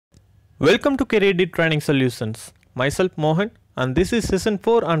Welcome to CareerDeed Training Solutions. Myself Mohan and this is Season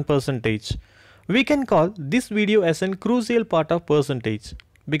 4 on percentage. We can call this video as a crucial part of percentage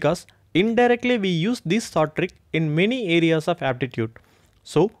because indirectly we use this short trick in many areas of aptitude.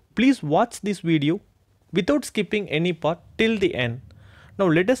 So please watch this video without skipping any part till the end. Now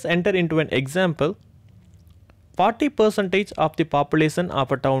let us enter into an example. 40% of the population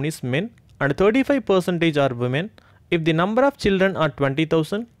of a town is men and 35% are women. If the number of children are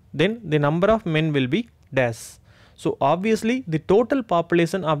 20,000, then the number of men will be dash. So obviously the total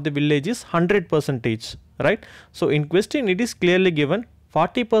population of the village is 100%, right? So in question it is clearly given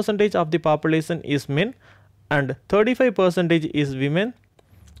 40% of the population is men and 35% is women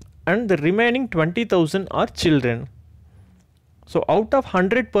and the remaining 20,000 are children. So out of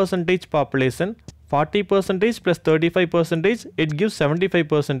 100% population, 40% plus 35%, it gives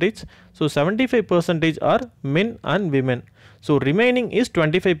 75%. So 75% are men and women. So remaining is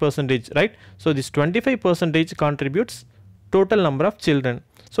 25%, right? So this 25% contributes total number of children.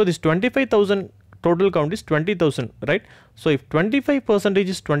 So this 25,000 total count is 20,000, right? So if 25%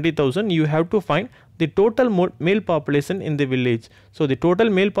 is 20,000, you have to find the total male population in the village. So the total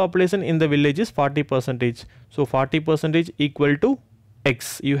male population in the village is 40%. So 40% equal to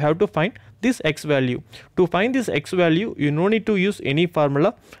X. You have to find this X value. To find this X value, you no need to use any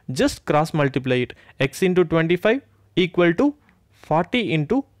formula. Just cross multiply it. X into 25 equal to 40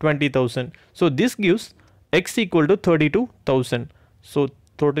 into 20,000. So this gives X equal to 32,000. So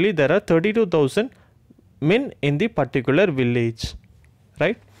totally there are 32,000 men in the particular village,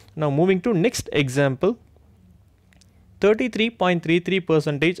 right? Now moving to next example.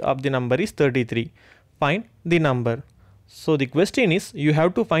 33.33% of the number is 33. Find the number. So the question is, you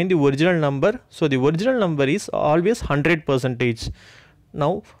have to find the original number. So the original number is always 100%.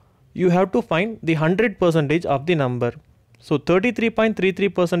 Now you have to find the 100% of the number. So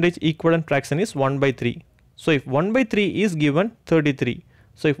 33.33% equivalent fraction is 1 by 3. So if 1 by 3 is given 33.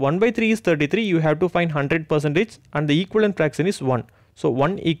 So if 1 by 3 is 33, you have to find 100% and the equivalent fraction is 1. So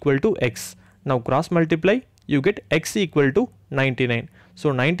 1 equal to X. Now cross multiply, you get X equal to 99.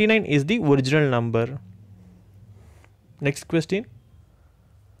 So 99 is the original number. Next question.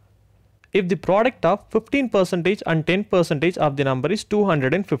 If the product of 15% and 10% of the number is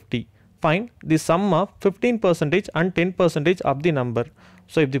 250, find the sum of 15% and 10% of the number.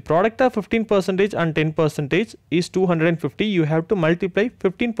 So if the product of 15% and 10% is 250, you have to multiply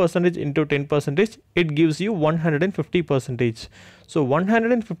 15% into 10%. It gives you 150%. So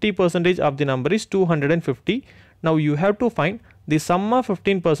 150% of the number is 250. Now you have to find the sum of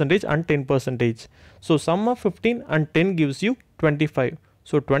 15% and 10%. So sum of 15 and 10 gives you 25.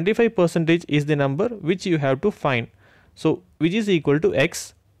 So 25% is the number which you have to find. So which is equal to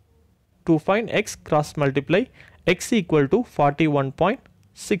X. To find X, cross multiply. X equal to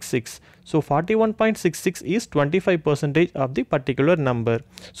 41.66. So 41.66 is 25% of the particular number.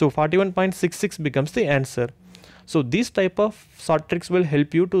 So 41.66 becomes the answer. So this type of short tricks will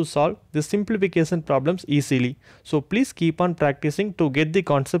help you to solve the simplification problems easily. So please keep on practicing to get the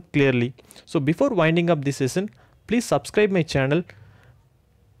concept clearly. So before winding up this session, please subscribe my channel.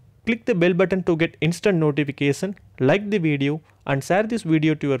 Click the bell button to get instant notification, like the video and share this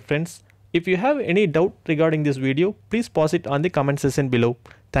video to your friends. If you have any doubt regarding this video, please post it on the comment section below.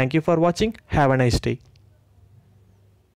 Thank you for watching. Have a nice day.